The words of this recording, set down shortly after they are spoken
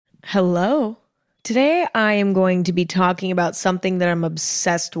Hello. Today I am going to be talking about something that I'm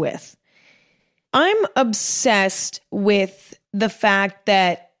obsessed with. I'm obsessed with the fact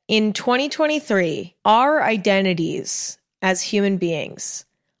that in 2023, our identities as human beings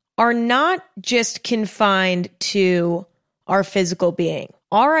are not just confined to our physical being.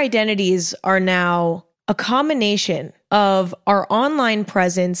 Our identities are now a combination of our online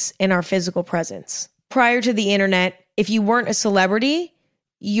presence and our physical presence. Prior to the internet, if you weren't a celebrity,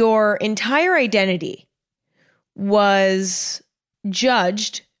 your entire identity was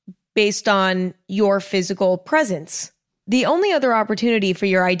judged based on your physical presence. The only other opportunity for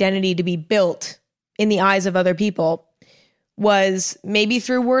your identity to be built in the eyes of other people was maybe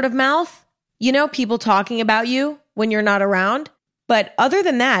through word of mouth, people talking about you when you're not around. But other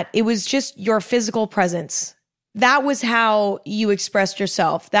than that, it was just your physical presence. That was how you expressed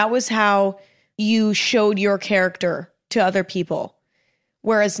yourself. That was how you showed your character to other people.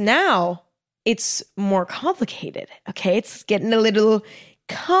 Whereas now, it's more complicated, okay? It's getting a little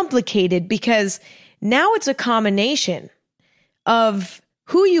complicated because now it's a combination of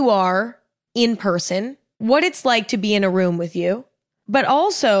who you are in person, what it's like to be in a room with you, but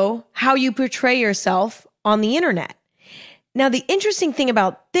also how you portray yourself on the internet. Now, the interesting thing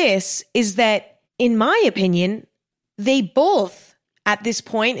about this is that, in my opinion, they both, at this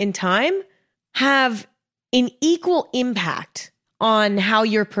point in time, have an equal impact on how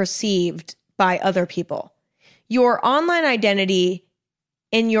you're perceived by other people. Your online identity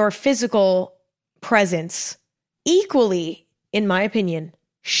and your physical presence equally, in my opinion,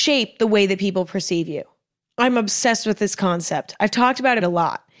 shape the way that people perceive you. I'm obsessed with this concept. I've talked about it a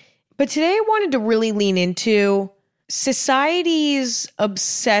lot. But today I wanted to really lean into society's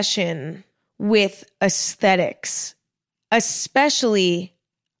obsession with aesthetics, especially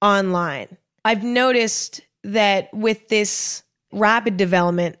online. I've noticed that with this rapid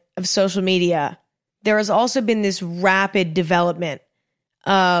development of social media, there has also been this rapid development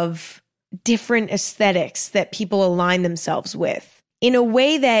of different aesthetics that people align themselves with in a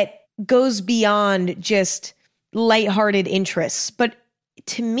way that goes beyond just lighthearted interests. But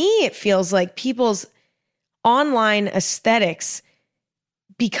to me, it feels like people's online aesthetics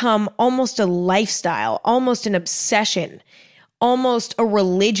become almost a lifestyle, almost an obsession, almost a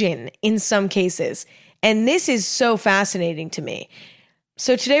religion in some cases. And this is so fascinating to me.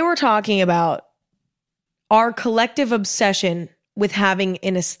 So today we're talking about our collective obsession with having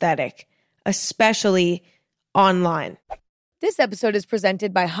an aesthetic, especially online. This episode is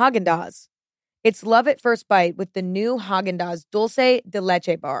presented by Häagen-Dazs. It's love at first bite with the new Häagen-Dazs Dulce de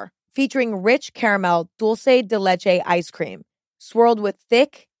Leche bar, featuring rich caramel dulce de leche ice cream, swirled with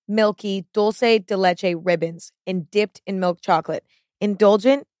thick, milky dulce de leche ribbons and dipped in milk chocolate.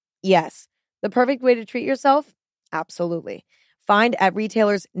 Indulgent? Yes. The perfect way to treat yourself? Absolutely. Find at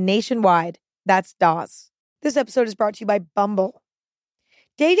retailers nationwide. That's DAS. This episode is brought to you by Bumble.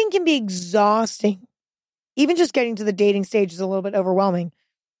 Dating can be exhausting. Even just getting to the dating stage is a little bit overwhelming.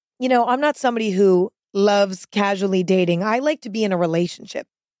 I'm not somebody who loves casually dating. I like to be in a relationship.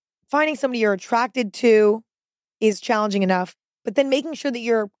 Finding somebody you're attracted to is challenging enough, but then making sure that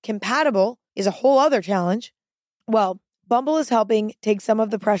you're compatible is a whole other challenge. Well, Bumble is helping take some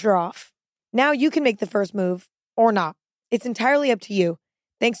of the pressure off. Now you can make the first move or not. It's entirely up to you.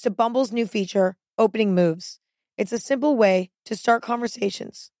 Thanks to Bumble's new feature, Opening Moves. It's a simple way to start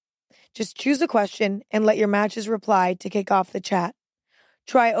conversations. Just choose a question and let your matches reply to kick off the chat.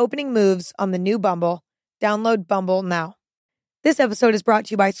 Try Opening Moves on the new Bumble. Download Bumble now. This episode is brought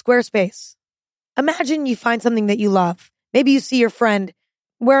to you by Squarespace. Imagine you find something that you love. Maybe you see your friend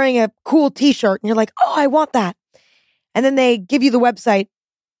wearing a cool t-shirt and you're like, oh, I want that. And then they give you the website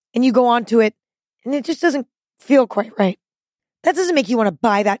and you go onto it and it just doesn't feel quite right. That doesn't make you want to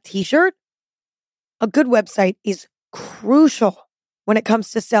buy that t-shirt. A good website is crucial when it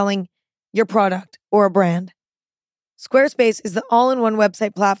comes to selling your product or a brand. Squarespace is the all-in-one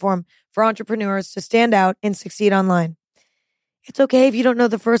website platform for entrepreneurs to stand out and succeed online. It's okay if you don't know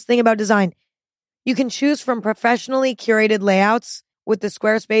the first thing about design. You can choose from professionally curated layouts with the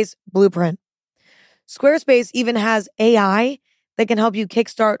Squarespace Blueprint. Squarespace even has AI that can help you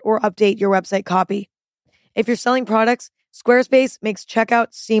kickstart or update your website copy. If you're selling products, Squarespace makes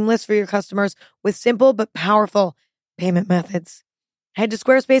checkout seamless for your customers with simple but powerful payment methods. Head to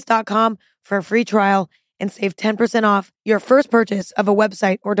squarespace.com for a free trial and save 10% off your first purchase of a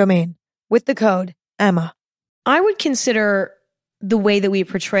website or domain with the code EMMA. I would consider the way that we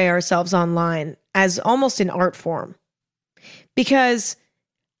portray ourselves online as almost an art form, because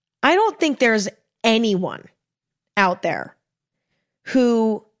I don't think there's anyone out there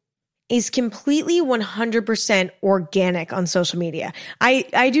who is completely 100% organic on social media.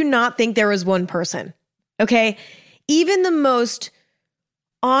 I do not think there is one person, okay? Even the most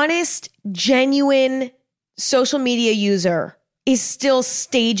honest, genuine social media user is still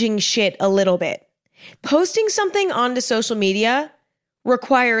staging shit a little bit. Posting something onto social media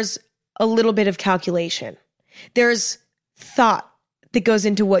requires a little bit of calculation. There's thought that goes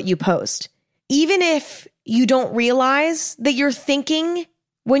into what you post. Even if you don't realize that you're thinking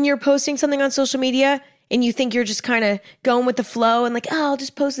when you're posting something on social media and you think you're just kind of going with the flow and like, oh, I'll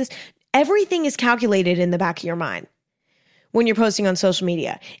just post this. Everything is calculated in the back of your mind when you're posting on social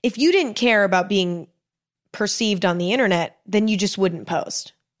media. If you didn't care about being perceived on the internet, then you just wouldn't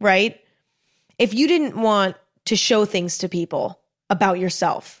post, right? If you didn't want to show things to people about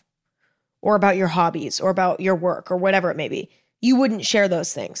yourself or about your hobbies or about your work or whatever it may be, you wouldn't share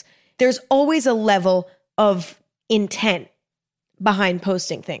those things. There's always a level of intent behind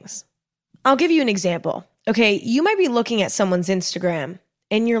posting things. I'll give you an example. Okay, you might be looking at someone's Instagram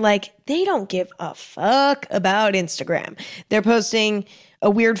and you're like, they don't give a fuck about Instagram. They're posting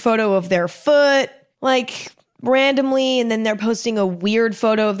a weird photo of their foot, like randomly, and then they're posting a weird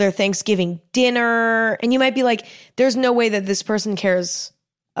photo of their Thanksgiving dinner. And you might be like, there's no way that this person cares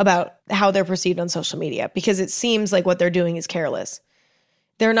about how they're perceived on social media because it seems like what they're doing is careless.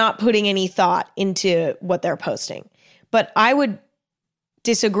 They're not putting any thought into what they're posting. But I would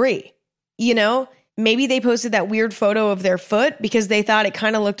disagree. You know, maybe they posted that weird photo of their foot because they thought it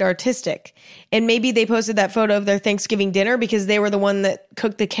kind of looked artistic. And maybe they posted that photo of their Thanksgiving dinner because they were the one that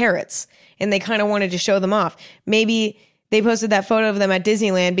cooked the carrots and they kind of wanted to show them off. Maybe they posted that photo of them at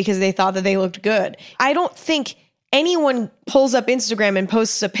Disneyland because they thought that they looked good. I don't think anyone pulls up Instagram and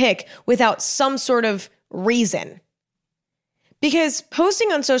posts a pic without some sort of reason. Because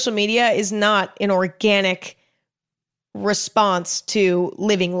posting on social media is not an organic response to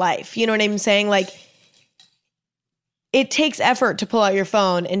living life. You know what I'm saying? Like, it takes effort to pull out your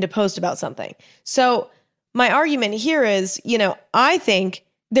phone and to post about something. So my argument here is, I think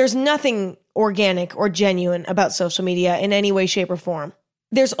there's nothing organic or genuine about social media in any way, shape, or form.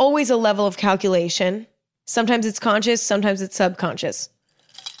 There's always a level of calculation. Sometimes it's conscious, sometimes it's subconscious.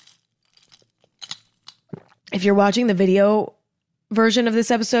 If you're watching the video version of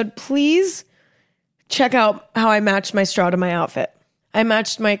this episode, please check out how I matched my straw to my outfit. I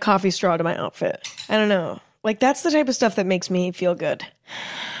matched my coffee straw to my outfit. I don't know. Like, that's the type of stuff that makes me feel good.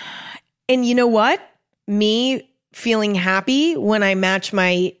 And you know what? Me feeling happy when I match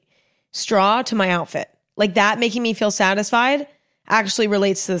my straw to my outfit, like that making me feel satisfied, actually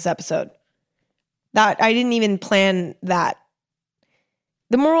relates to this episode. That I didn't even plan that.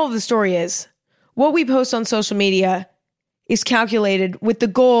 The moral of the story is, what we post on social media is calculated with the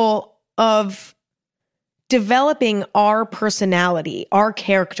goal of developing our personality, our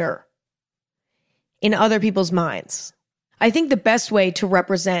character in other people's minds. I think the best way to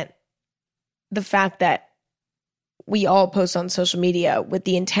represent the fact that we all post on social media with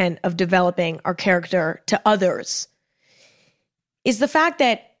the intent of developing our character to others is the fact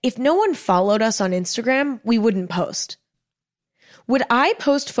that if no one followed us on Instagram, we wouldn't post. Would I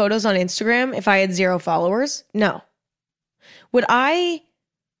post photos on Instagram if I had 0 followers? No. Would I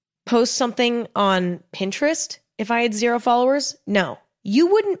post something on Pinterest if I had 0 followers? No.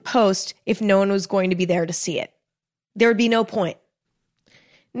 You wouldn't post if no one was going to be there to see it. There would be no point.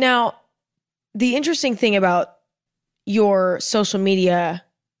 Now, the interesting thing about your social media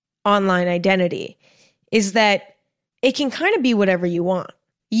online identity is that it can kind of be whatever you want.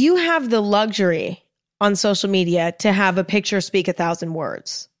 You have the luxury on social media to have a picture speak 1,000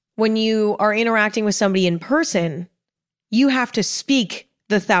 words. When you are interacting with somebody in person, you have to speak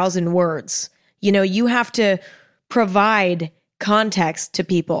the 1,000 words. You have to provide context to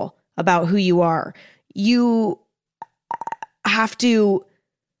people about who you are. You have to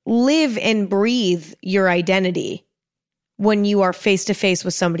live and breathe your identity when you are face to face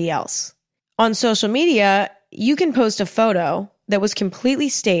with somebody else. On social media, you can post a photo that was completely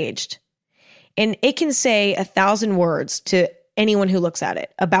staged, and it can say 1,000 words to anyone who looks at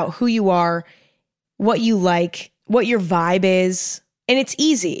it about who you are, what you like, what your vibe is, and it's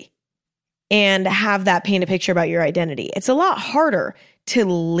easy. And have that paint a picture about your identity. It's a lot harder to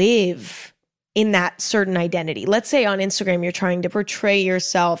live in that certain identity. Let's say on Instagram, you're trying to portray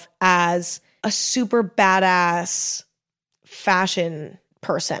yourself as a super badass fashion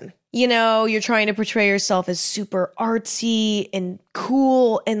person. You're trying to portray yourself as super artsy and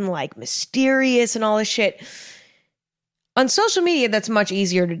cool and like mysterious and all this shit. On social media, that's much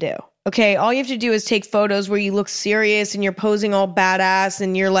easier to do. Okay, all you have to do is take photos where you look serious and you're posing all badass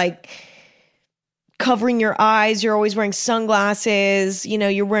and you're like covering your eyes. You're always wearing sunglasses. You know,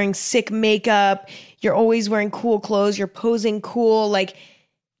 you're wearing sick makeup. You're always wearing cool clothes. You're posing cool. Like,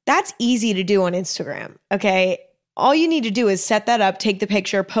 that's easy to do on Instagram, okay? All you need to do is set that up, take the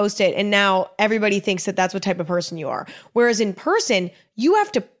picture, post it, and now everybody thinks that that's what type of person you are. Whereas in person, you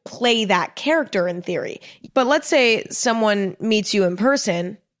have to play that character in theory. But let's say someone meets you in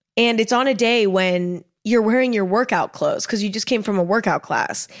person and it's on a day when you're wearing your workout clothes because you just came from a workout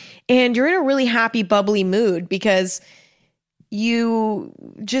class and you're in a really happy, bubbly mood because you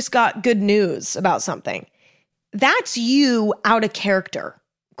just got good news about something. That's you out of character,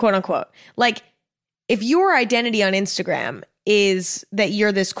 quote unquote. Like, if your identity on Instagram is that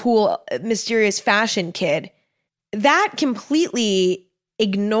you're this cool, mysterious fashion kid, that completely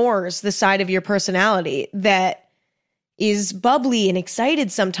ignores the side of your personality that is bubbly and excited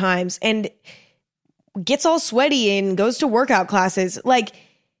sometimes and gets all sweaty and goes to workout classes. Like,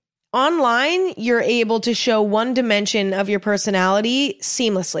 online, you're able to show one dimension of your personality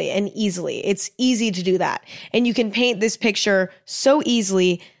seamlessly and easily. It's easy to do that. And you can paint this picture so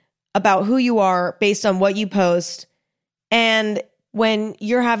easily about who you are based on what you post. And when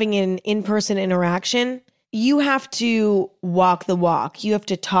you're having an in-person interaction, you have to walk the walk. You have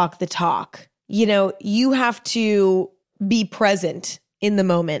to talk the talk. You know, you have to be present in the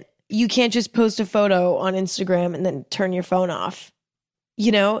moment. You can't just post a photo on Instagram and then turn your phone off.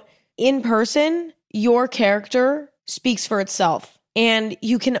 You know, in person, your character speaks for itself. And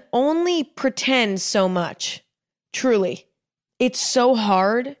you can only pretend so much. Truly. It's so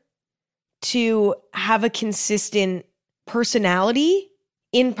hard to have a consistent personality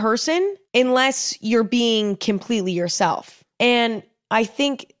in person unless you're being completely yourself. And I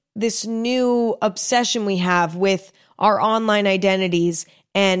think this new obsession we have with our online identities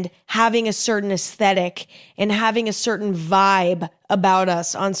and having a certain aesthetic and having a certain vibe about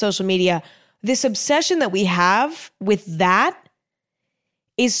us on social media, this obsession that we have with that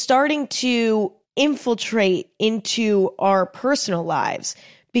is starting to infiltrate into our personal lives.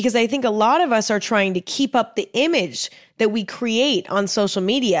 Because I think a lot of us are trying to keep up the image that we create on social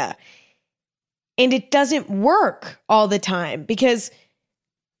media. And it doesn't work all the time because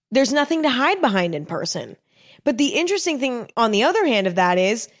there's nothing to hide behind in person. But the interesting thing on the other hand of that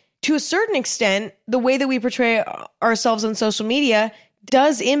is, to a certain extent, the way that we portray ourselves on social media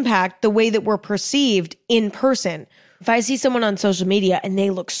does impact the way that we're perceived in person. If I see someone on social media and they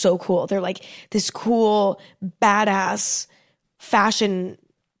look so cool, they're like this cool, badass fashion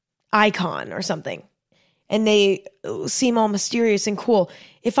icon or something, and they seem all mysterious and cool.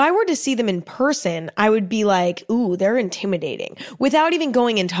 If I were to see them in person, I would be like, ooh, they're intimidating, without even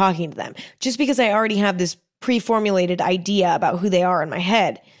going and talking to them, just because I already have this pre-formulated idea about who they are in my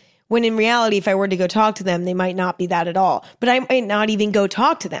head. When in reality, if I were to go talk to them, they might not be that at all. But I might not even go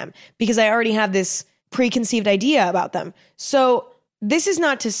talk to them because I already have this preconceived idea about them. So this is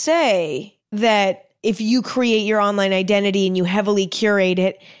not to say that if you create your online identity and you heavily curate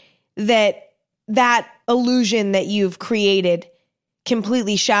it, that illusion that you've created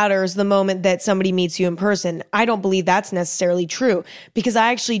completely shatters the moment that somebody meets you in person. I don't believe that's necessarily true, because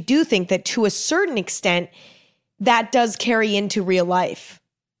I actually do think that to a certain extent, that does carry into real life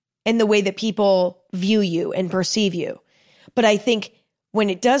and the way that people view you and perceive you. But I think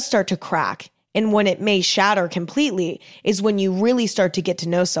when it does start to crack and when it may shatter completely is when you really start to get to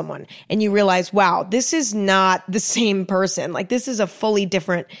know someone and you realize, wow, this is not the same person. Like, this is a fully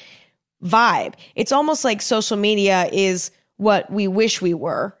different vibe. It's almost like social media is what we wish we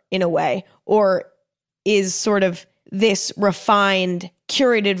were in a way, or is sort of this refined,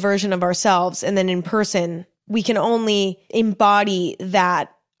 curated version of ourselves. And then in person, we can only embody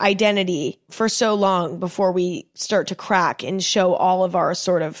that identity for so long before we start to crack and show all of our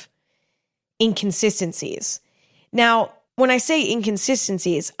sort of inconsistencies. Now, when I say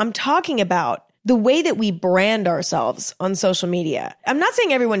inconsistencies, I'm talking about the way that we brand ourselves on social media. I'm not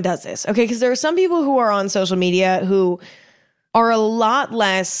saying everyone does this, okay? Because there are some people who are on social media who are a lot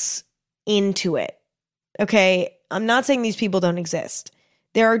less into it, okay? I'm not saying these people don't exist.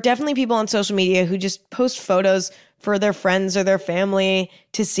 There are definitely people on social media who just post photos for their friends or their family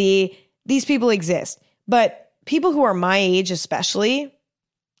to see. These people exist. But people who are my age especially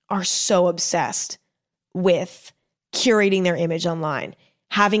are so obsessed with curating their image online,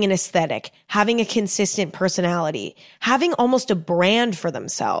 having an aesthetic, having a consistent personality, having almost a brand for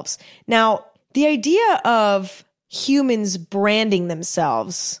themselves. Now, the idea of humans branding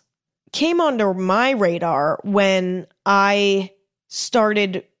themselves came onto my radar when I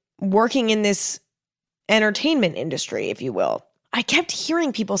started working in this entertainment industry, if you will. I kept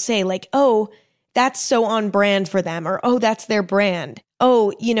hearing people say like, oh, that's so on brand for them, or oh, that's their brand.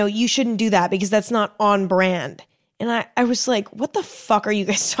 oh, you shouldn't do that because that's not on brand. And I was like, what the fuck are you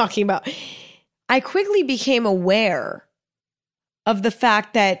guys talking about? I quickly became aware of the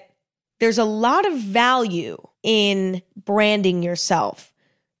fact that there's a lot of value in branding yourself,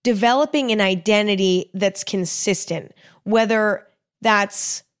 developing an identity that's consistent, whether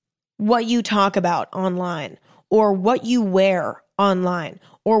that's what you talk about online or what you wear online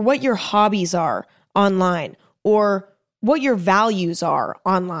or what your hobbies are online or what your values are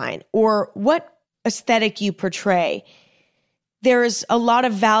online or what aesthetic you portray. There's a lot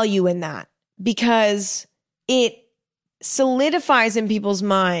of value in that because it solidifies in people's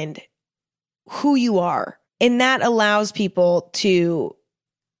mind who you are. And that allows people to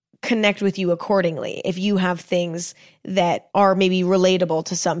connect with you accordingly if you have things that are maybe relatable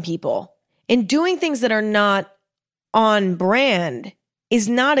to some people. And doing things that are not on brand is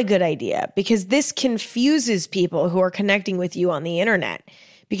not a good idea because this confuses people who are connecting with you on the internet.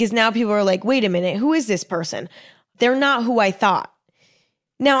 Because now people are like, wait a minute, who is this person? They're not who I thought.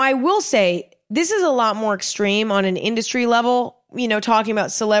 Now, I will say this is a lot more extreme on an industry level, talking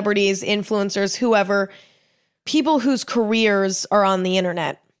about celebrities, influencers, whoever, people whose careers are on the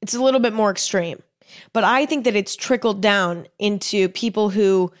internet. It's a little bit more extreme. But I think that it's trickled down into people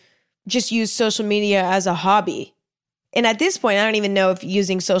who just use social media as a hobby. And at this point, I don't even know if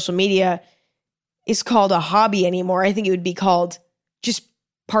using social media is called a hobby anymore. I think it would be called just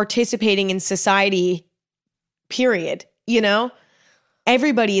participating in society, period.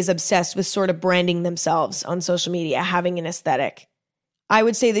 Everybody is obsessed with sort of branding themselves on social media, having an aesthetic. I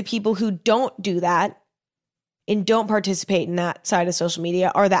would say the people who don't do that and don't participate in that side of social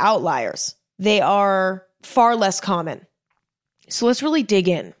media are the outliers. They are far less common. So let's really dig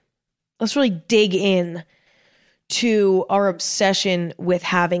in. Let's really dig in to our obsession with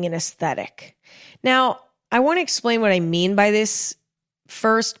having an aesthetic. Now, I want to explain what I mean by this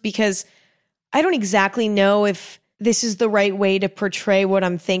first because I don't exactly know if this is the right way to portray what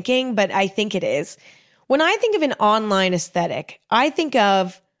I'm thinking, but I think it is. When I think of an online aesthetic, I think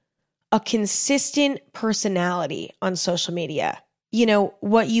of a consistent personality on social media.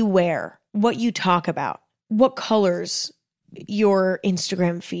 What you wear, what you talk about, what colors your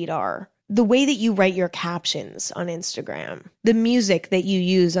Instagram feed are, the way that you write your captions on Instagram, the music that you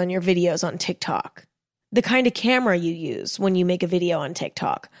use on your videos on TikTok, the kind of camera you use when you make a video on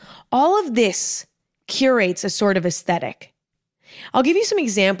TikTok. All of this curates a sort of aesthetic. I'll give you some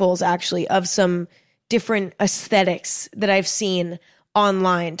examples, actually, of some different aesthetics that I've seen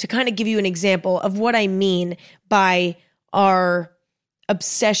online to kind of give you an example of what I mean by our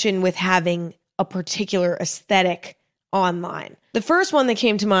obsession with having a particular aesthetic online. The first one that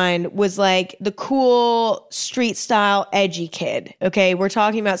came to mind was like the cool street style edgy kid. Okay, we're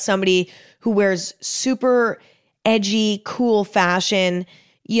talking about somebody who wears super edgy, cool fashion,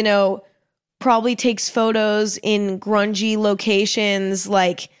 probably takes photos in grungy locations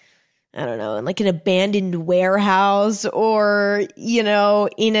like, I don't know, in like an abandoned warehouse or, in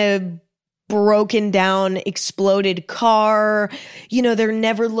a broken down, exploded car. They're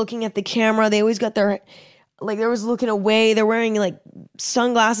never looking at the camera. They always got they're always looking away. They're wearing like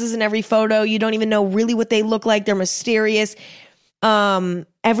sunglasses in every photo. You don't even know really what they look like. They're mysterious.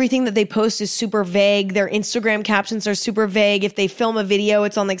 Everything that they post is super vague. Their Instagram captions are super vague. If they film a video,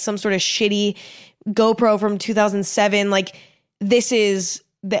 it's on like some sort of shitty GoPro from 2007. Like, this is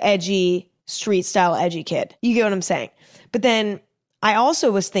the edgy, street style edgy kid. You get what I'm saying? But then I also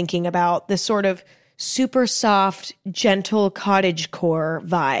was thinking about the sort of super soft, gentle cottagecore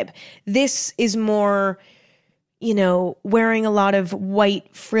vibe. This is more, wearing a lot of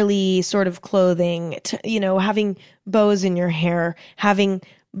white, frilly sort of clothing, having bows in your hair, having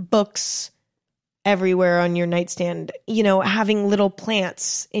books everywhere on your nightstand, having little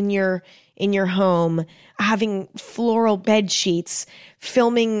plants in your home, having floral bed sheets,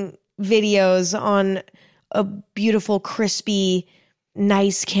 filming videos on a beautiful, crispy,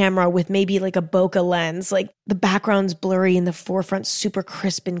 nice camera with maybe like a bokeh lens. Like, the background's blurry and the forefront's super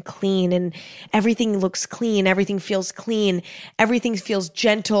crisp and clean, and everything looks clean. Everything feels clean. Everything feels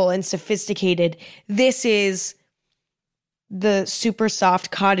gentle and sophisticated. This is the super soft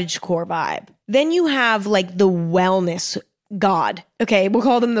cottagecore vibe. Then you have like the wellness god. Okay, we'll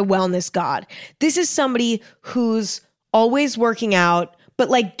call them the wellness god. This is somebody who's always working out, but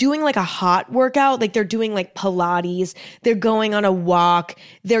like doing like a hot workout, like they're doing like Pilates, they're going on a walk,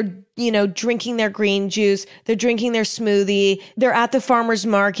 they're, drinking their green juice, they're drinking their smoothie, they're at the farmer's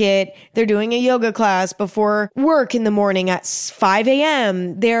market, they're doing a yoga class before work in the morning at 5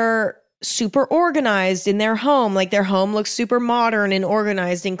 a.m. They're super organized in their home. Like their home looks super modern and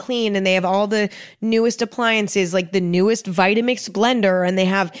organized and clean. And they have all the newest appliances, like the newest Vitamix blender. And they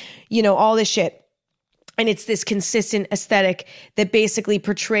have, all this shit. And it's this consistent aesthetic that basically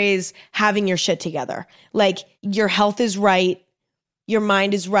portrays having your shit together. Like your health is right. Your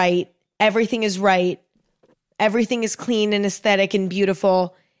mind is right. Everything is right. Everything is clean and aesthetic and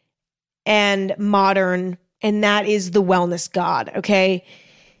beautiful and modern. And that is the wellness god. Okay.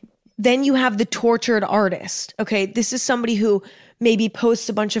 Then you have the tortured artist. Okay. This is somebody who maybe posts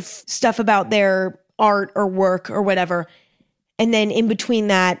a bunch of stuff about their art or work or whatever. And then in between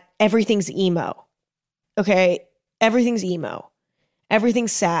that, everything's emo. Okay. Everything's emo.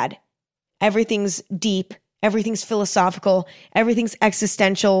 Everything's sad. Everything's deep. Everything's philosophical. Everything's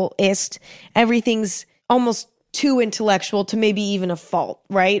existentialist. Everything's almost too intellectual to maybe even a fault,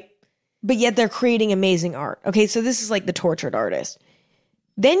 right? But yet they're creating amazing art. Okay, so this is like the tortured artist.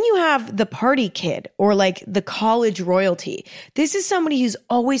 Then you have the party kid or like the college royalty. This is somebody who's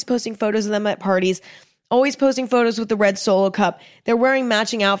always posting photos of them at parties, always posting photos with the red Solo cup. They're wearing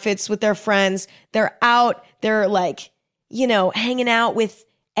matching outfits with their friends. They're out. They're like, hanging out with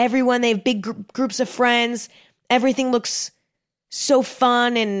everyone. They have big groups of friends. Everything looks so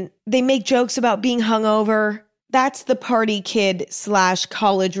fun and they make jokes about being hungover. That's the party kid /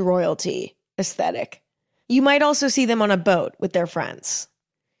 college royalty aesthetic. You might also see them on a boat with their friends.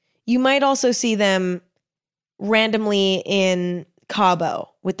 You might also see them randomly in Cabo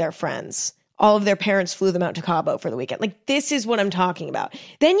with their friends. All of their parents flew them out to Cabo for the weekend. Like, this is what I'm talking about.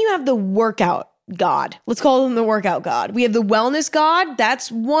 Then you have the workout god. Let's call them the workout god. We have the wellness god.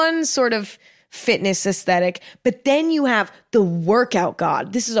 That's one sort of fitness aesthetic. But then you have the workout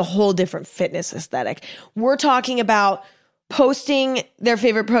god. This is a whole different fitness aesthetic. We're talking about posting their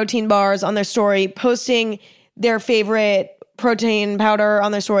favorite protein bars on their story, posting their favorite protein powder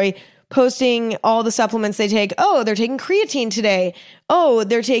on their story, posting all the supplements they take. Oh, they're taking creatine today. Oh,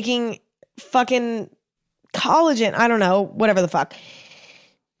 they're taking fucking collagen. I don't know, whatever the fuck.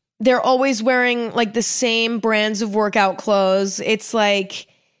 They're always wearing like the same brands of workout clothes. It's like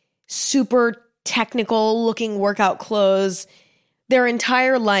super technical looking workout clothes. Their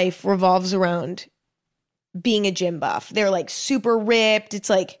entire life revolves around being a gym buff. They're like super ripped. It's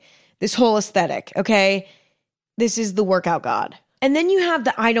like this whole aesthetic. Okay. This is the workout god. And then you have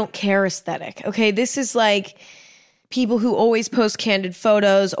the I don't care aesthetic. Okay. This is like people who always post candid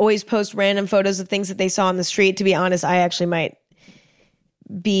photos, always post random photos of things that they saw on the street. To be honest, I actually might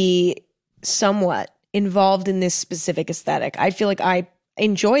be somewhat involved in this specific aesthetic. I feel like I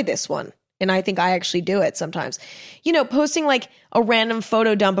enjoy this one. And I think I actually do it sometimes. Posting like a random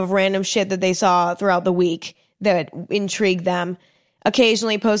photo dump of random shit that they saw throughout the week that intrigued them.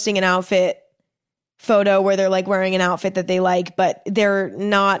 Occasionally posting an outfit photo where they're like wearing an outfit that they like, but they're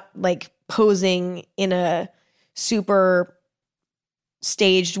not like posing in a super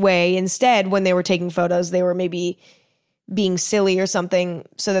staged way. Instead, when they were taking photos, they were maybe being silly or something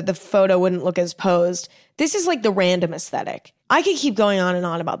so that the photo wouldn't look as posed. This is like the random aesthetic. I could keep going on and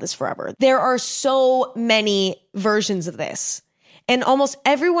on about this forever. There are so many versions of this, and almost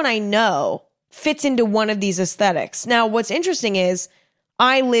everyone I know fits into one of these aesthetics. Now, what's interesting is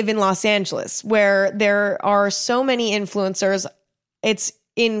I live in Los Angeles, where there are so many influencers. It's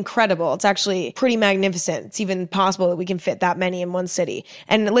incredible. It's actually pretty magnificent. It's even possible that we can fit that many in one city.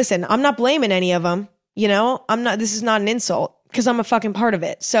 And listen, I'm not blaming any of them. This is not an insult because I'm a fucking part of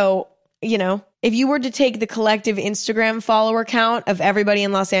it. So, if you were to take the collective Instagram follower count of everybody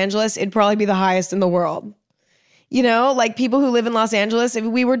in Los Angeles, it'd probably be the highest in the world. Like people who live in Los Angeles, if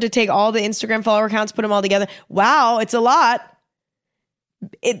we were to take all the Instagram follower counts, put them all together, wow, it's a lot.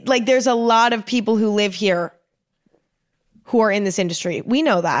 There's a lot of people who live here who are in this industry. We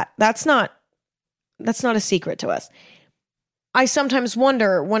know that. That's not a secret to us. I sometimes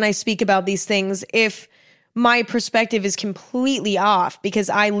wonder when I speak about these things if my perspective is completely off because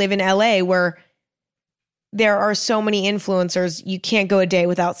I live in LA where there are so many influencers, you can't go a day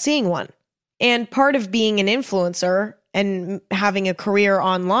without seeing one. And part of being an influencer and having a career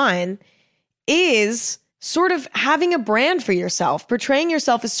online is sort of having a brand for yourself, portraying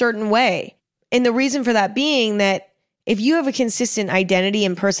yourself a certain way. And the reason for that being that if you have a consistent identity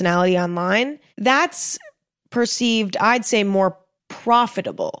and personality online, that's perceived, I'd say, more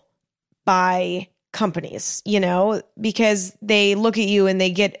profitable by companies, because they look at you and they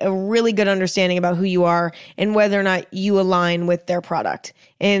get a really good understanding about who you are and whether or not you align with their product.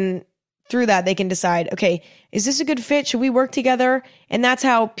 And through that, they can decide, okay, is this a good fit? Should we work together? And that's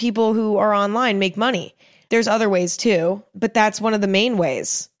how people who are online make money. There's other ways too, but that's one of the main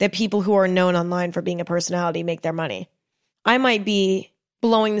ways that people who are known online for being a personality make their money. I might be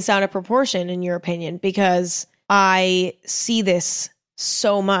blowing this out of proportion, in your opinion? Because I see this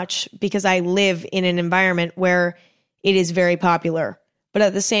so much because I live in an environment where it is very popular. But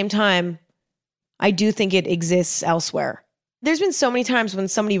at the same time, I do think it exists elsewhere. There's been so many times when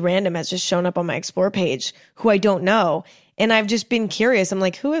somebody random has just shown up on my Explore page who I don't know. And I've just been curious. I'm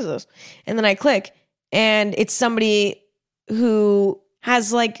like, who is this? And then I click and it's somebody who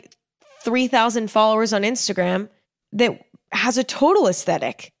has like 3,000 followers on Instagram that has a total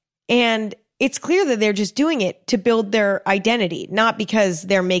aesthetic. And it's clear that they're just doing it to build their identity, not because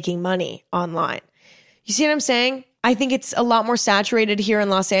they're making money online. You see what I'm saying? I think it's a lot more saturated here in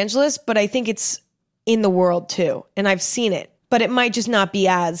Los Angeles, but I think it's in the world too. And I've seen it, but it might just not be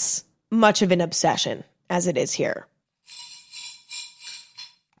as much of an obsession as it is here.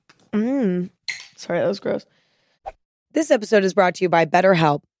 Sorry, that was gross. This episode is brought to you by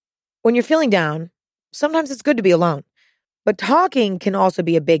BetterHelp. When you're feeling down, sometimes it's good to be alone, but talking can also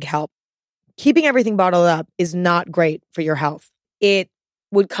be a big help. Keeping everything bottled up is not great for your health. It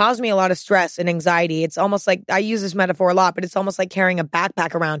would cause me a lot of stress and anxiety. It's almost like, I use this metaphor a lot, but it's almost like carrying a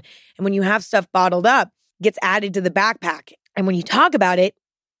backpack around. And when you have stuff bottled up, it gets added to the backpack. And when you talk about it,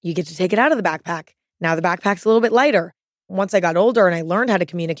 you get to take it out of the backpack. Now the backpack's a little bit lighter. Once I got older and I learned how to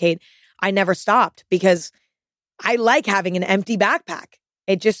communicate, I never stopped because I like having an empty backpack.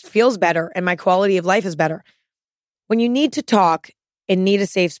 It just feels better and my quality of life is better. When you need to talk and need a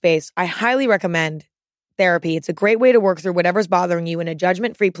safe space, I highly recommend therapy. It's a great way to work through whatever's bothering you in a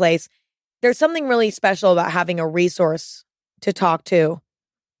judgment-free place. There's something really special about having a resource to talk to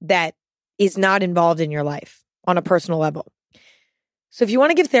that is not involved in your life on a personal level. So if you want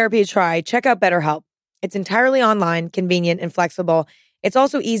to give therapy a try, check out BetterHelp. It's entirely online, convenient, and flexible. It's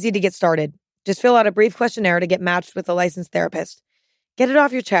also easy to get started. Just fill out a brief questionnaire to get matched with a licensed therapist. Get it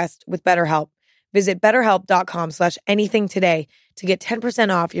off your chest with BetterHelp. Visit betterhelp.com/anything today to get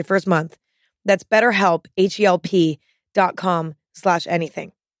 10% off your first month. That's BetterHelp,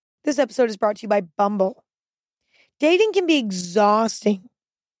 HELP.com/anything. This episode is brought to you by Bumble. Dating can be exhausting.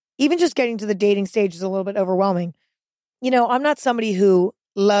 Even just getting to the dating stage is a little bit overwhelming. You know, I'm not somebody who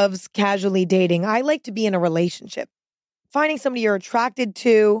loves casually dating. I like to be in a relationship. Finding somebody you're attracted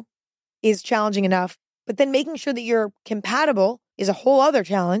to is challenging enough, but then making sure that you're compatible is a whole other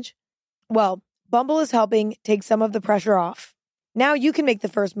challenge. Well, Bumble is helping take some of the pressure off. Now you can make the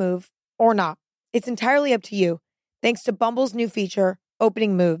first move or not. It's entirely up to you, thanks to Bumble's new feature,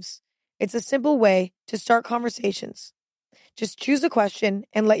 Opening Moves. It's a simple way to start conversations. Just choose a question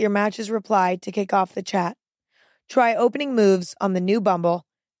and let your matches reply to kick off the chat. Try Opening Moves on the new Bumble.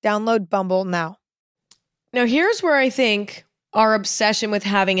 Download Bumble now. Now, here's where I think our obsession with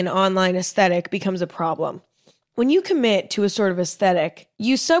having an online aesthetic becomes a problem. When you commit to a sort of aesthetic,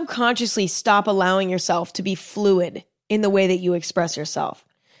 you subconsciously stop allowing yourself to be fluid in the way that you express yourself.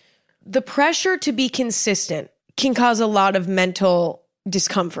 The pressure to be consistent can cause a lot of mental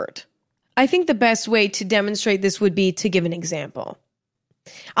discomfort. I think the best way to demonstrate this would be to give an example.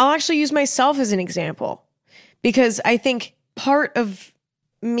 I'll actually use myself as an example because I think part of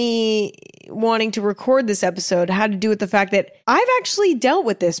me wanting to record this episode had to do with the fact that I've actually dealt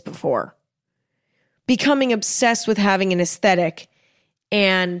with this before. Becoming obsessed with having an aesthetic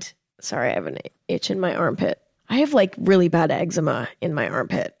and, sorry, I have an itch in my armpit. I have like really bad eczema in my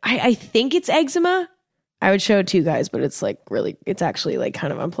armpit. I think it's eczema. I would show it to you guys, but it's like really, it's actually like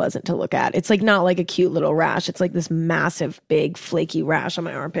kind of unpleasant to look at. It's like not like a cute little rash. It's like this massive, big, flaky rash on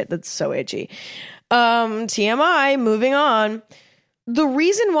my armpit that's so itchy. TMI, moving on. The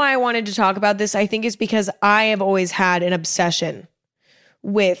reason why I wanted to talk about this, I think, is because I have always had an obsession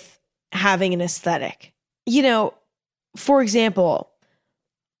with having an aesthetic. You know, for example,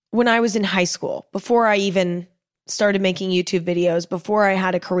 when I was in high school, before I even started making YouTube videos, before I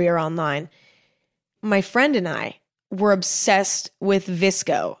had a career online, my friend and I were obsessed with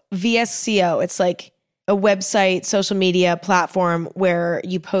VSCO, VSCO. It's like a website, social media platform where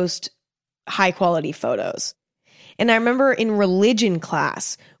you post high quality photos. And I remember in religion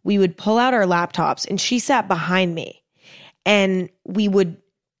class, we would pull out our laptops and she sat behind me and we would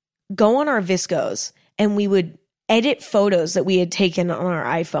go on our VSCOs and we would edit photos that we had taken on our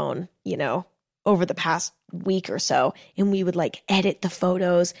iPhone, you know, over the past week or so. And we would like edit the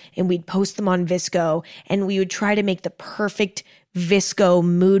photos and we'd post them on VSCO and we would try to make the perfect VSCO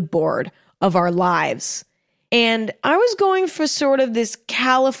mood board of our lives. And I was going for sort of this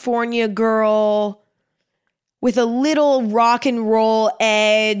California girl with a little rock and roll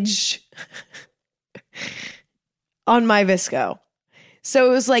edge on my VSCO. So it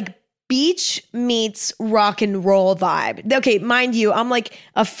was like beach meets rock and roll vibe. Okay, mind you, I'm like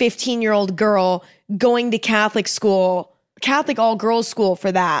a 15-year-old girl going to Catholic school Catholic all-girls school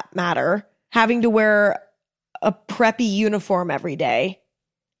for that matter, having to wear a preppy uniform every day.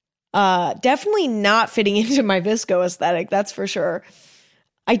 Definitely not fitting into my VSCO aesthetic, that's for sure.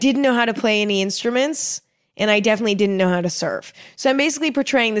 I didn't know how to play any instruments, and I definitely didn't know how to surf. So I'm basically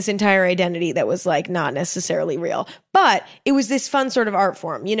portraying this entire identity that was like not necessarily real. But it was this fun sort of art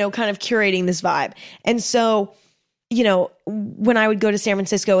form, you know, kind of curating this vibe. And so, you know, when I would go to San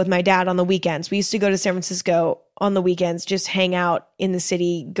Francisco with my dad on the weekends, we used to go to San Francisco on the weekends, just hang out in the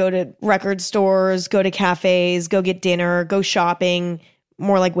city, go to record stores, go to cafes, go get dinner, go shopping,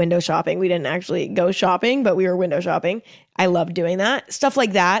 more like window shopping. We didn't actually go shopping, but we were window shopping. I loved doing that. Stuff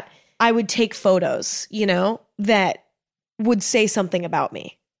like that. I would take photos, you know, that would say something about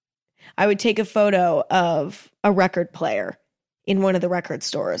me. I would take a photo of a record player in one of the record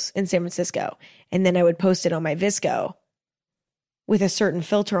stores in San Francisco, and then I would post it on my VSCO with a certain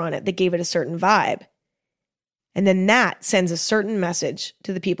filter on it that gave it a certain vibe. And then that sends a certain message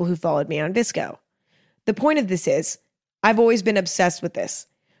to the people who followed me on VSCO. The point of this is, I've always been obsessed with this.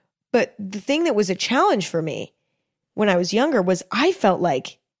 But the thing that was a challenge for me when I was younger was I felt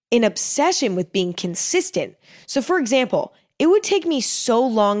like an obsession with being consistent. So for example, it would take me so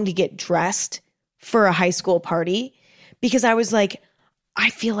long to get dressed for a high school party because I was like, I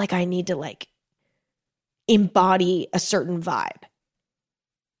feel like I need to like embody a certain vibe.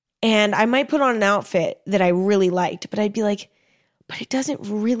 And I might put on an outfit that I really liked, but I'd be like, but it doesn't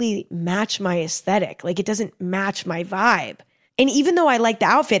really match my aesthetic. Like it doesn't match my vibe. And even though I liked the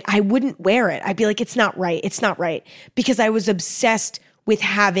outfit, I wouldn't wear it. I'd be like, it's not right. It's not right. Because I was obsessed with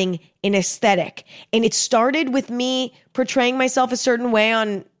having an aesthetic. And it started with me portraying myself a certain way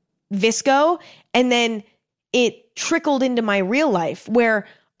on VSCO. And then it trickled into my real life where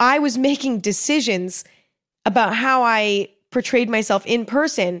I was making decisions about how I portrayed myself in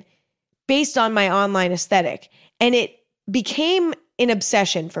person based on my online aesthetic. And it became an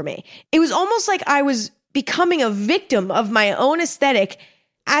obsession for me. It was almost like I was becoming a victim of my own aesthetic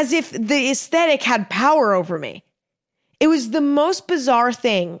as if the aesthetic had power over me. It was the most bizarre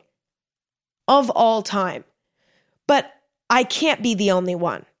thing of all time. But I can't be the only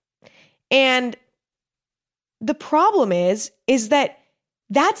one. And the problem is that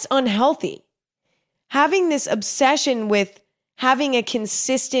that's unhealthy. Having this obsession with having a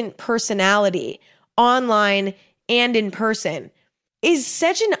consistent personality online and in person is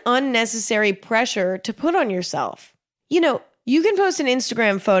such an unnecessary pressure to put on yourself. You know, you can post an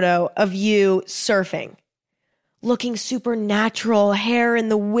Instagram photo of you surfing, looking super natural, hair in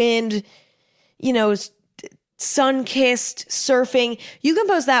the wind, you know, sun-kissed surfing. You can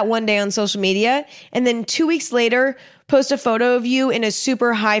post that one day on social media, and then 2 weeks later, post a photo of you in a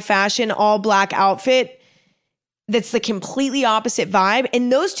super high fashion, all black outfit that's the completely opposite vibe.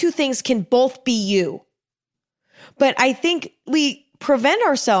 And those two things can both be you. But I think we prevent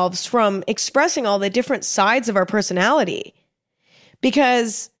ourselves from expressing all the different sides of our personality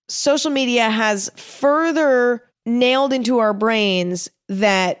because social media has further nailed into our brains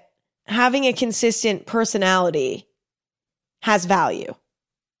that having a consistent personality has value.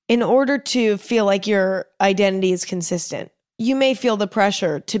 In order to feel like your identity is consistent, you may feel the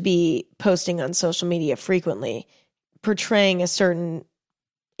pressure to be posting on social media frequently, portraying a certain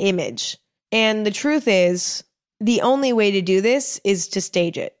image. And the truth is, the only way to do this is to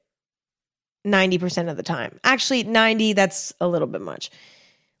stage it 90% of the time. Actually, 90, that's a little bit much.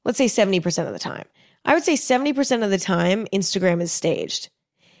 Let's say 70% of the time. I would say 70% of the time, Instagram is staged.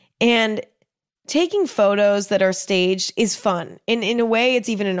 And taking photos that are staged is fun. In a way, it's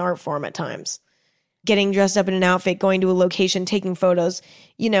even an art form at times. Getting dressed up in an outfit, going to a location, taking photos,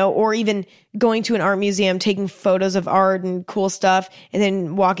 you know, or even going to an art museum, taking photos of art and cool stuff, and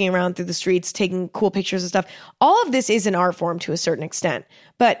then walking around through the streets, taking cool pictures of stuff. All of this is an art form to a certain extent,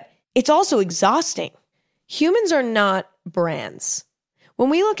 but it's also exhausting. Humans are not brands. When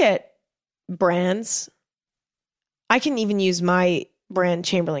we look at brands, I can even use my brand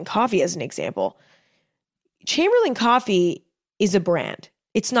Chamberlain Coffee as an example. Chamberlain Coffee is a brand.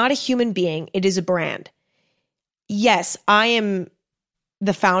 It's not a human being. It is a brand. Yes, I am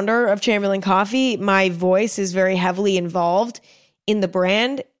the founder of Chamberlain Coffee. My voice is very heavily involved in the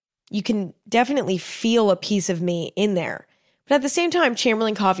brand. You can definitely feel a piece of me in there. But at the same time,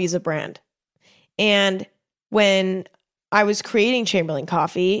 Chamberlain Coffee is a brand. And when I was creating Chamberlain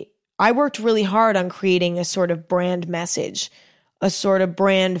Coffee, I worked really hard on creating a sort of brand message, a sort of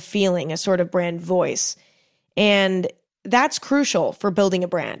brand feeling, a sort of brand voice. And that's crucial for building a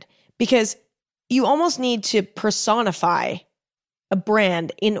brand because you almost need to personify a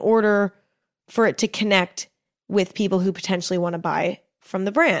brand in order for it to connect with people who potentially want to buy from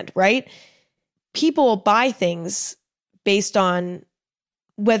the brand, right? People buy things based on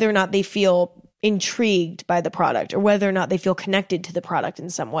whether or not they feel intrigued by the product or whether or not they feel connected to the product in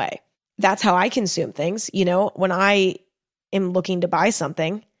some way. That's how I consume things. When I am looking to buy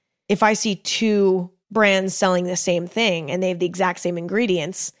something, if I see two brands selling the same thing and they have the exact same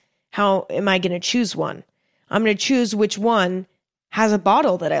ingredients, how am I going to choose one? I'm going to choose which one has a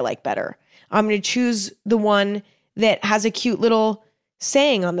bottle that I like better. I'm going to choose the one that has a cute little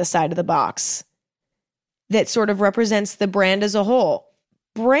saying on the side of the box that sort of represents the brand as a whole.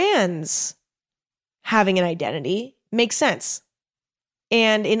 Brands having an identity makes sense.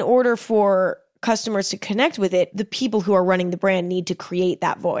 And in order for customers to connect with it, the people who are running the brand need to create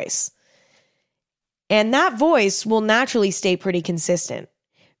that voice. And that voice will naturally stay pretty consistent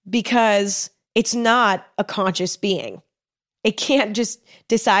because it's not a conscious being. It can't just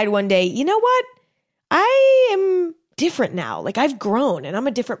decide one day, you know what? I am different now. Like I've grown and I'm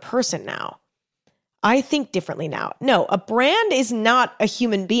a different person now. I think differently now. No, a brand is not a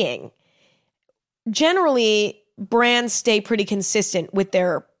human being. Generally, brands stay pretty consistent with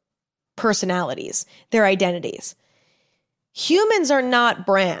their personalities, their identities. Humans are not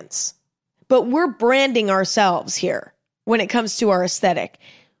brands, but we're branding ourselves here when it comes to our aesthetic.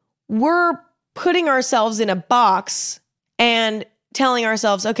 We're putting ourselves in a box and telling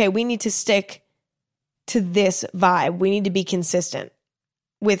ourselves, okay, we need to stick to this vibe. We need to be consistent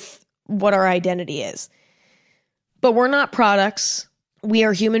with what our identity is. But we're not products. We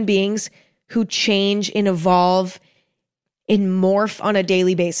are human beings who change and evolve and morph on a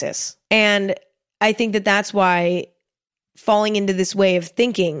daily basis. And I think that that's why falling into this way of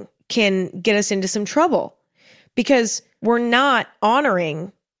thinking can get us into some trouble because we're not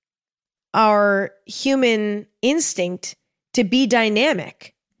honoring our human instinct to be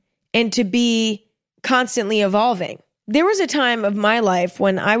dynamic and to be constantly evolving. There was a time of my life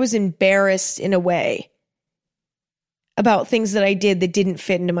when I was embarrassed in a way about things that I did that didn't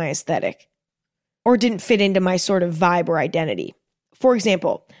fit into my aesthetic or didn't fit into my sort of vibe or identity. For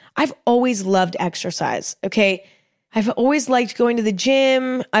example, I've always loved exercise, okay? I've always liked going to the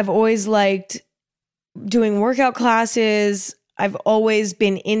gym. I've always liked doing workout classes. I've always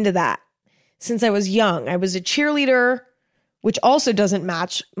been into that since I was young. I was a cheerleader, which also doesn't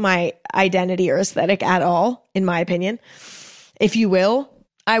match my identity or aesthetic at all, in my opinion, if you will.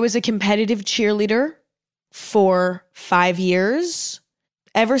 I was a competitive cheerleader for 5 years.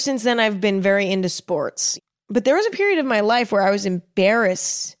 Ever since then, I've been very into sports. But there was a period of my life where I was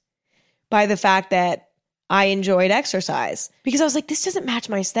embarrassed by the fact that I enjoyed exercise because I was like, this doesn't match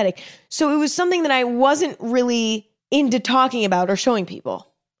my aesthetic. So it was something that I wasn't really into talking about or showing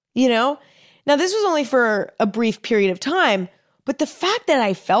people, Now, this was only for a brief period of time, but the fact that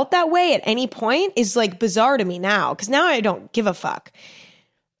I felt that way at any point is like bizarre to me now because now I don't give a fuck.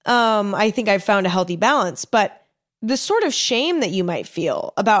 I think I've found a healthy balance, but the sort of shame that you might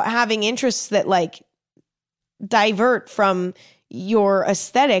feel about having interests that like divert from your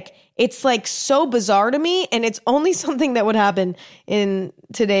aesthetic, it's like so bizarre to me, and it's only something that would happen in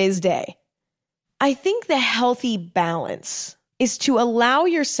today's day. I think the healthy balance is to allow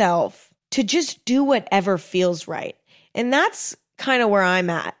yourself to just do whatever feels right. And that's kind of where I'm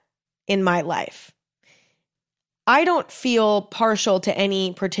at in my life. I don't feel partial to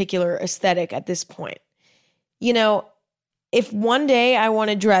any particular aesthetic at this point. If one day I want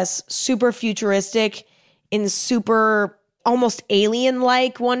to dress super futuristic in super almost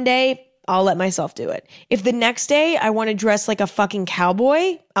alien-like one day, I'll let myself do it. If the next day I want to dress like a fucking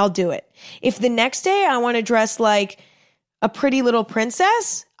cowboy, I'll do it. If the next day I want to dress like a pretty little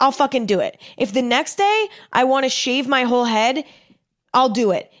princess, I'll fucking do it. If the next day I want to shave my whole head, I'll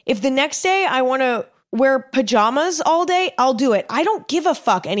do it. If the next day I want to wear pajamas all day, I'll do it. I don't give a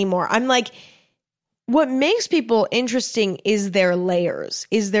fuck anymore. I'm like, what makes people interesting is their layers,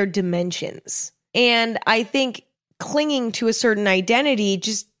 is their dimensions. And I think clinging to a certain identity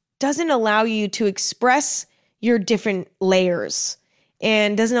just doesn't allow you to express your different layers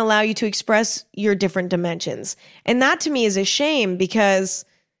and doesn't allow you to express your different dimensions. And that to me is a shame because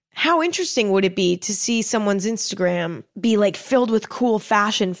how interesting would it be to see someone's Instagram be like filled with cool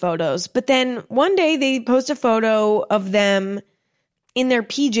fashion photos, but then one day they post a photo of them in their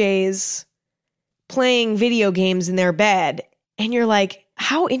PJs playing video games in their bed. And you're like,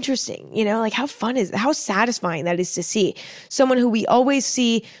 how interesting, like how fun is it? How satisfying that is to see someone who we always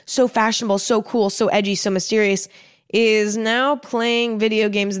see so fashionable, so cool, so edgy, so mysterious is now playing video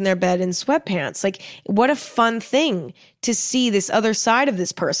games in their bed in sweatpants. Like, what a fun thing to see this other side of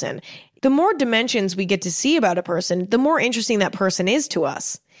this person. The more dimensions we get to see about a person, the more interesting that person is to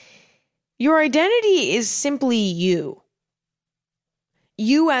us. Your identity is simply you.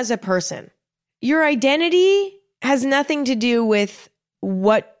 You as a person. Your identity has nothing to do with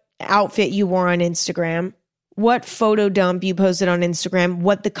what outfit you wore on Instagram, what photo dump you posted on Instagram,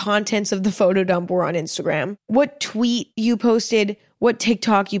 what the contents of the photo dump were on Instagram, what tweet you posted, what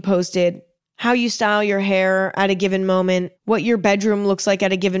TikTok you posted, how you style your hair at a given moment, what your bedroom looks like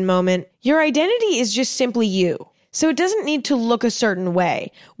at a given moment. Your identity is just simply you. So it doesn't need to look a certain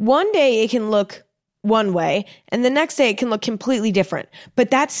way. One day it can look one way, and the next day it can look completely different. But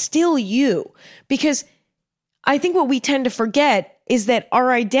that's still you. Because I think what we tend to forget is that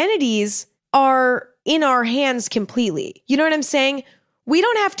our identities are in our hands completely. You know what I'm saying? We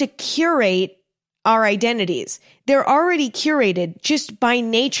don't have to curate our identities. They're already curated just by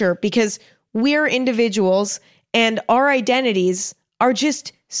nature because we're individuals and our identities are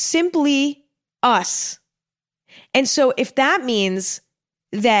just simply us. And so if that means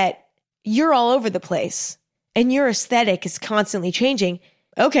that you're all over the place and your aesthetic is constantly changing,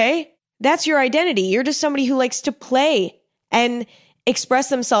 okay, that's your identity. You're just somebody who likes to play and express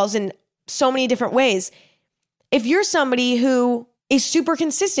themselves in so many different ways. If you're somebody who is super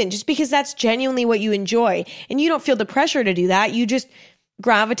consistent just because that's genuinely what you enjoy and you don't feel the pressure to do that, you just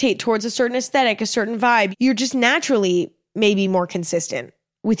gravitate towards a certain aesthetic, a certain vibe, you're just naturally maybe more consistent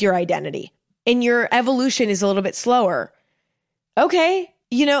with your identity and your evolution is a little bit slower. Okay,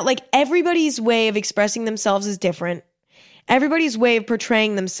 like everybody's way of expressing themselves is different. Everybody's way of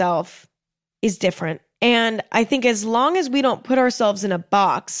portraying themselves is different. And I think as long as we don't put ourselves in a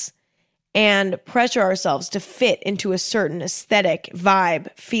box and pressure ourselves to fit into a certain aesthetic,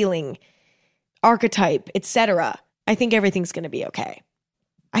 vibe, feeling, archetype, etc., I think everything's going to be okay.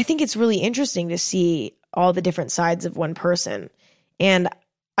 I think it's really interesting to see all the different sides of one person. And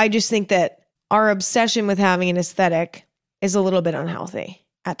I just think that our obsession with having an aesthetic is a little bit unhealthy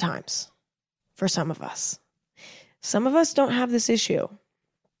at times for some of us. Some of us don't have this issue.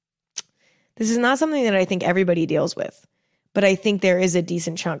 This is not something that I think everybody deals with, but I think there is a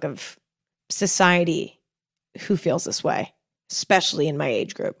decent chunk of society who feels this way, especially in my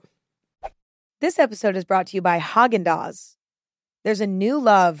age group. This episode is brought to you by Haagen-Dazs. There's a new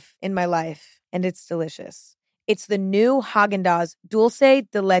love in my life, and it's delicious. It's the new Haagen-Dazs Dulce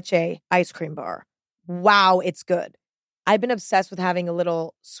de Leche ice cream bar. Wow, it's good. I've been obsessed with having a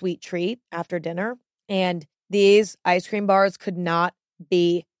little sweet treat after dinner, and these ice cream bars could not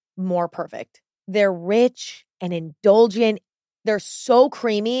be more perfect. They're rich and indulgent. They're so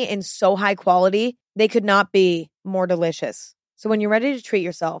creamy and so high quality. They could not be more delicious. So when you're ready to treat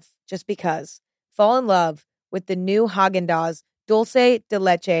yourself, just because, fall in love with the new Haagen-Dazs Dulce de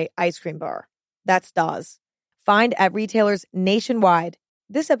Leche ice cream bar. That's Dazs. Find at retailers nationwide.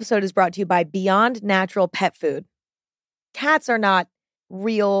 This episode is brought to you by Beyond Natural Pet Food. Cats are not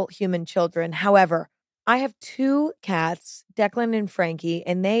real human children. However, I have 2 cats, Declan and Frankie,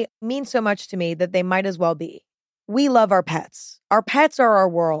 and they mean so much to me that they might as well be. We love our pets. Our pets are our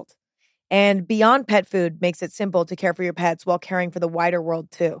world. And Beyond Pet Food makes it simple to care for your pets while caring for the wider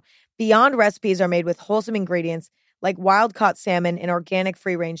world too. Beyond recipes are made with wholesome ingredients like wild-caught salmon and organic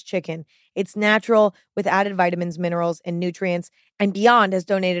free-range chicken. It's natural with added vitamins, minerals, and nutrients. And Beyond has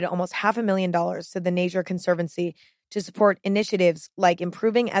donated almost $500,000 to the Nature Conservancy to support initiatives like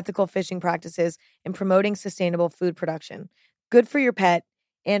improving ethical fishing practices and promoting sustainable food production. Good for your pet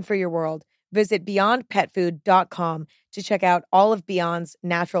and for your world. Visit beyondpetfood.com to check out all of Beyond's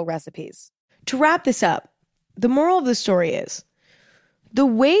natural recipes. To wrap this up, the moral of the story is the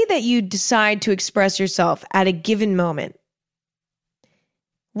way that you decide to express yourself at a given moment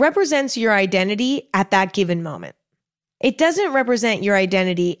represents your identity at that given moment. It doesn't represent your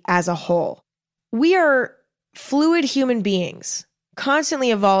identity as a whole. We are fluid human beings,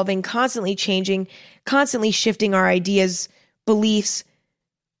 constantly evolving, constantly changing, constantly shifting our ideas, beliefs,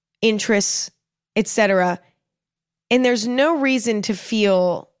 interests, etc. And there's no reason to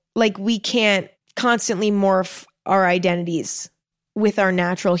feel like we can't constantly morph our identities with our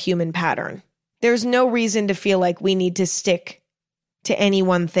natural human pattern. There's no reason to feel like we need to stick to any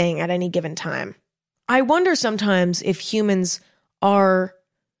one thing at any given time. I wonder sometimes if humans are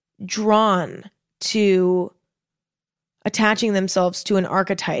drawn to attaching themselves to an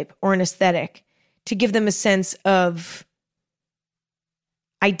archetype or an aesthetic to give them a sense of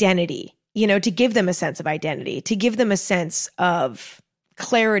identity, to give them a sense of identity, to give them a sense of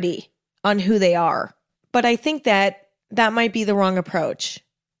clarity on who they are. But I think that might be the wrong approach,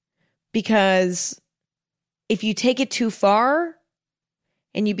 because if you take it too far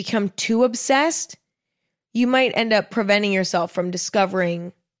and you become too obsessed, you might end up preventing yourself from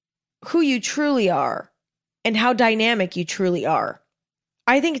discovering who you truly are and how dynamic you truly are.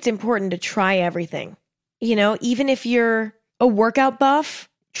 I think it's important to try everything. Even if you're a workout buff,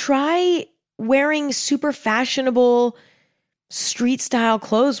 try wearing super fashionable street style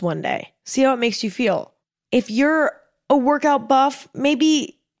clothes one day. See how it makes you feel. If you're a workout buff,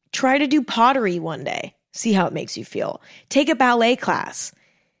 maybe try to do pottery one day. See how it makes you feel. Take a ballet class.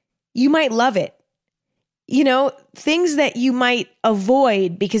 You might love it. You know, things that you might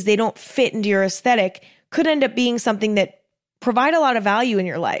avoid because they don't fit into your aesthetic could end up being something that provide a lot of value in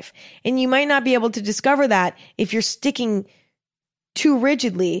your life. And you might not be able to discover that if you're sticking too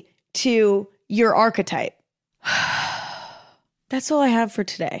rigidly to your archetype. That's all I have for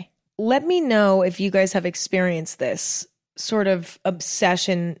today. Let me know if you guys have experienced this sort of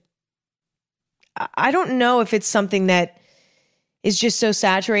obsession. I don't know if it's something that is just so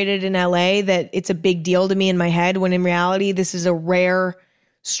saturated in LA that it's a big deal to me in my head, when in reality, this is a rare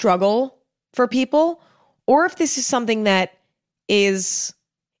struggle for people, or if this is something that is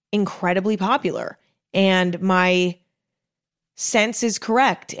incredibly popular and my sense is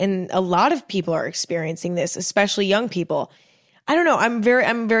correct. And a lot of people are experiencing this, especially young people. I don't know.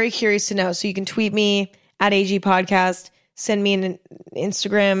 I'm very curious to know. So you can tweet me at AG Podcast, send me an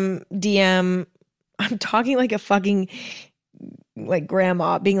Instagram DM. I'm talking like a fucking like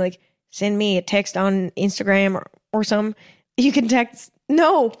grandma, being like, send me a text on Instagram or some. You can text.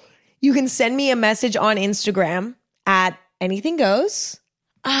 No, you can send me a message on Instagram at Anything Goes.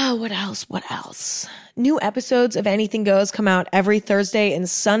 What else? New episodes of Anything Goes come out every Thursday and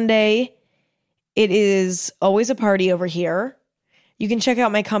Sunday. It is always a party over here. You can check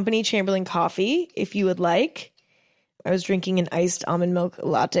out my company, Chamberlain Coffee, if you would like. I was drinking an iced almond milk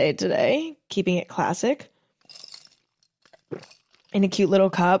latte today, keeping it classic, in a cute little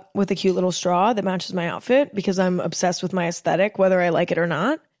cup with a cute little straw that matches my outfit because I'm obsessed with my aesthetic, whether I like it or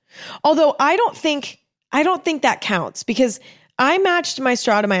not. Although I don't think that counts, because I matched my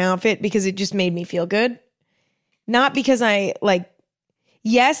straw to my outfit because it just made me feel good. Not because I like,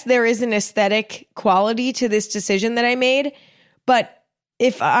 yes, there is an aesthetic quality to this decision that I made, but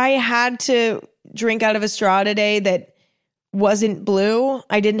if I had to drink out of a straw today that wasn't blue,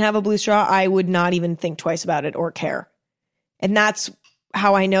 I didn't have a blue straw, I would not even think twice about it or care. And that's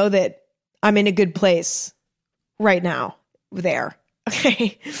how I know that I'm in a good place right now there.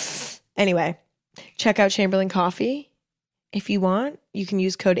 Okay. Anyway, check out Chamberlain Coffee if you want. You can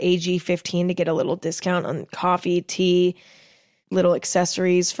use code AG15 to get a little discount on coffee, tea, little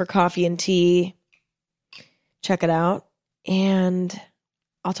accessories for coffee and tea. Check it out. And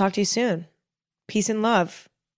I'll talk to you soon. Peace and love.